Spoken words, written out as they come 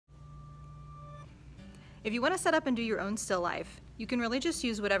If you want to set up and do your own still life, you can really just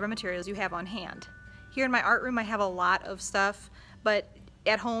use whatever materials you have on hand. Here in my art room I have a lot of stuff, but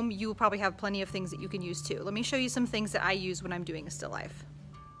at home you will probably have plenty of things that you can use too. Let me show you some things that I use when I'm doing a still life.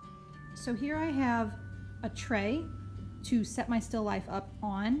 So here I have a tray to set my still life up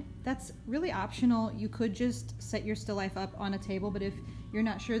on. That's really optional. You could just set your still life up on a table, but if you're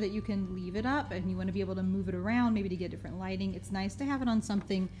not sure that you can leave it up and you want to be able to move it around, maybe to get different lighting, it's nice to have it on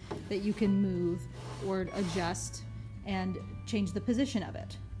something that you can move or adjust and change the position of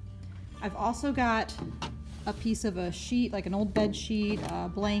it. I've also got a piece of a sheet, like an old bed sheet, a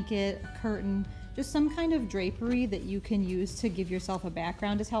blanket, a curtain, just some kind of drapery that you can use to give yourself a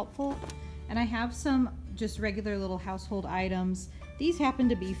background is helpful. And I have some just regular little household items. These happen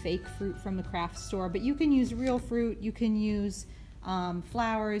to be fake fruit from the craft store, but you can use real fruit, you can use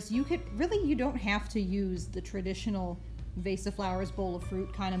flowers. You don't have to use the traditional vase of flowers, bowl of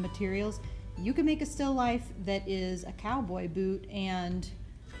fruit kind of materials. You can make a still life that is a cowboy boot and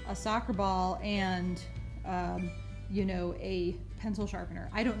a soccer ball and you know, a pencil sharpener.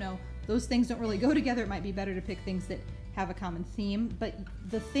 I don't know. Those things don't really go together. It might be better to pick things that have a common theme, but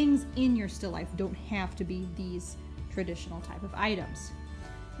the things in your still life don't have to be these traditional type of items.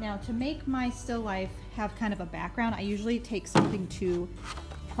 Now, to make my still life have kind of a background, I usually take something to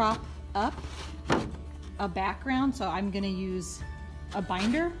prop up a background. So I'm going to use a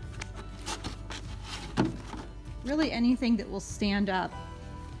binder, really anything that will stand up,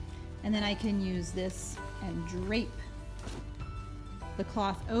 and then I can use this and drape the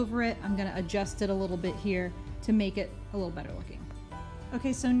cloth over it. I'm going to adjust it a little bit here to make it a little better looking.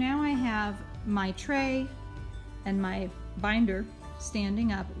 Okay, so now I have my tray and my binder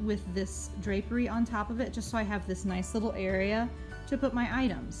standing up with this drapery on top of it, just so I have this nice little area to put my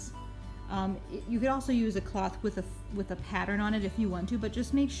items. You could also use a cloth with a pattern on it if you want to, but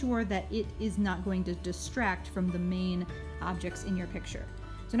just make sure that it is not going to distract from the main objects in your picture.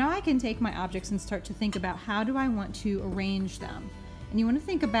 So now I can take my objects and start to think about how do I want to arrange them. And you want to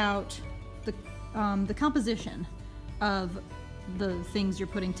think about the composition of the things you're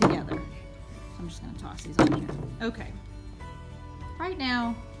putting together. I'm just going to toss these on here. Okay. Right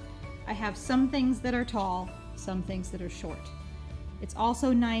now, I have some things that are tall, some things that are short. It's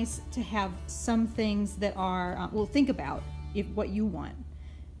also nice to have some things that are, well, think about what you want.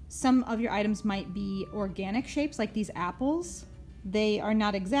 Some of your items might be organic shapes, like these apples. They are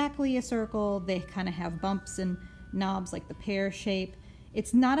not exactly a circle. They kind of have bumps and knobs like the pear shape.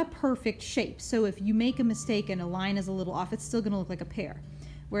 It's not a perfect shape, so if you make a mistake and a line is a little off, it's still going to look like a pear.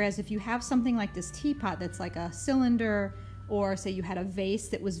 Whereas if you have something like this teapot that's like a cylinder, or say you had a vase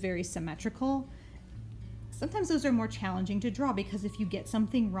that was very symmetrical, sometimes those are more challenging to draw because if you get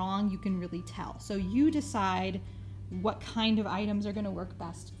something wrong, you can really tell. So you decide what kind of items are going to work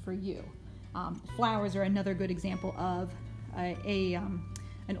best for you. Flowers are another good example of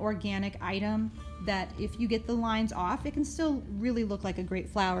an organic item that if you get the lines off, it can still really look like a great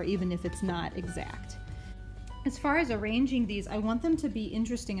flower even if it's not exact. As far as arranging these, I want them to be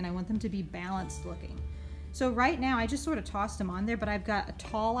interesting and I want them to be balanced looking. So right now I just sort of tossed them on there, but I've got a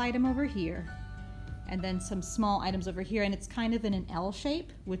tall item over here and then some small items over here, and it's kind of in an L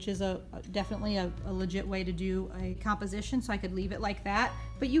shape, which is definitely a legit way to do a composition, so I could leave it like that.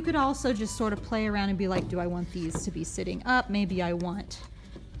 But you could also just sort of play around and be like, do I want these to be sitting up? Maybe I want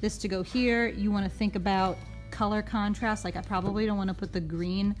this to go here. You want to think about color contrast, like I probably don't want to put the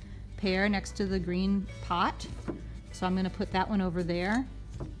green pear next to the green pot, so I'm going to put that one over there.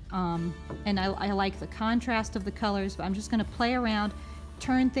 And I like the contrast of the colors, but I'm just going to play around,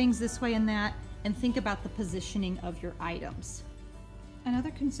 turn things this way and that, and think about the positioning of your items.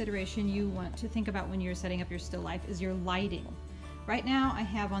 Another consideration you want to think about when you're setting up your still life is your lighting. Right now I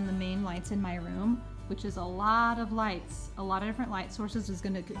have on the main lights in my room, which is a lot of lights. A lot of different light sources is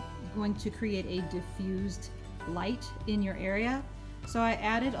going to create a diffused light in your area. So I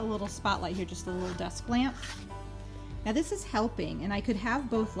added a little spotlight here, just a little desk lamp. Now this is helping, and I could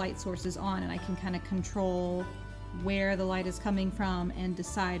have both light sources on and I can kind of control where the light is coming from and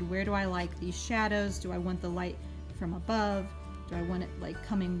decide where do I like these shadows. Do I want the light from above? Do I want it like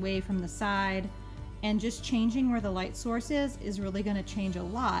coming way from the side? And just changing where the light source is really going to change a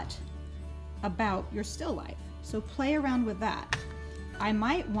lot about your still life. So play around with that. I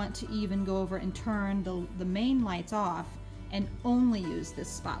might want to even go over and turn the main lights off and only use this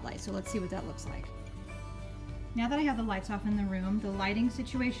spotlight. So let's see what that looks like. Now that I have the lights off in the room, the lighting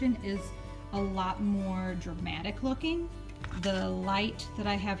situation is a lot more dramatic looking. The light that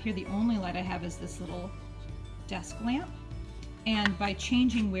I have here, the only light I have is this little desk lamp. And by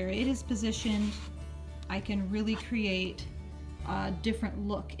changing where it is positioned, I can really create a different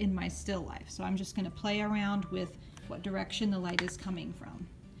look in my still life. So I'm just going to play around with what direction the light is coming from.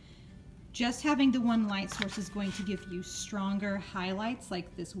 Just having the one light source is going to give you stronger highlights,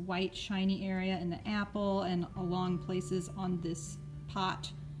 like this white shiny area in the apple and along places on this pot.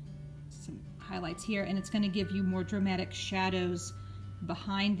 Some highlights here, and it's going to give you more dramatic shadows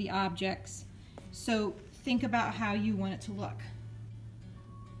behind the objects. So think about how you want it to look.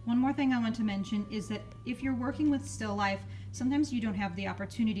 One more thing I want to mention is that if you're working with still life, sometimes you don't have the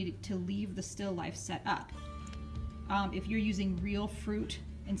opportunity to leave the still life set up. If you're using real fruit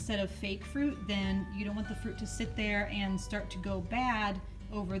instead of fake fruit, then you don't want the fruit to sit there and start to go bad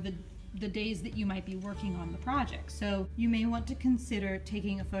over the days that you might be working on the project. So you may want to consider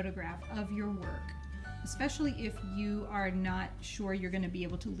taking a photograph of your work, especially if you are not sure you're going to be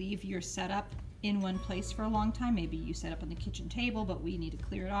able to leave your setup in one place for a long time. Maybe you set up on the kitchen table, but we need to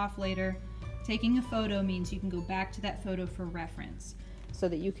clear it off later. Taking a photo means you can go back to that photo for reference so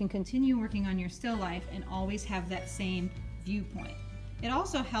that you can continue working on your still life and always have that same viewpoint. It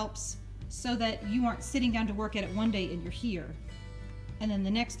also helps so that you aren't sitting down to work at it one day and you're here, and then the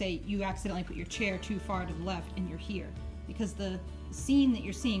next day you accidentally put your chair too far to the left and you're here, because the scene that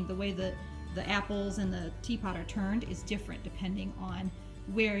you're seeing, the way the apples and the teapot are turned, is different depending on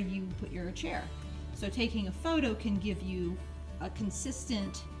where you put your chair. So taking a photo can give you a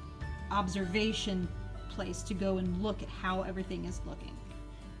consistent observation place to go and look at how everything is looking.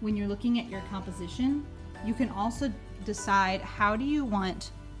 When you're looking at your composition, you can also decide how do you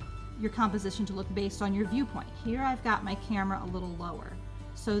want your composition to look based on your viewpoint. Here I've got my camera a little lower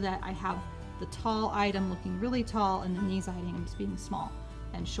so that I have the tall item looking really tall and then these items being small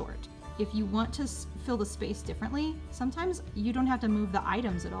and short. If you want to fill the space differently, sometimes you don't have to move the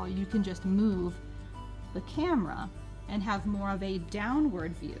items at all. You can just move the camera and have more of a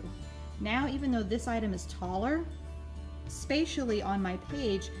downward view. Now, even though this item is taller, spatially on my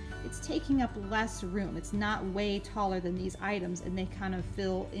page, it's taking up less room. It's not way taller than these items, and they kind of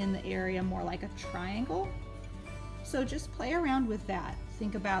fill in the area more like a triangle. So just play around with that.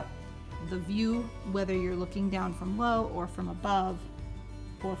 Think about the view, whether you're looking down from low or from above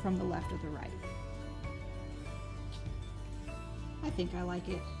or from the left or the right. I think I like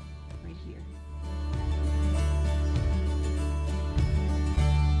it right here.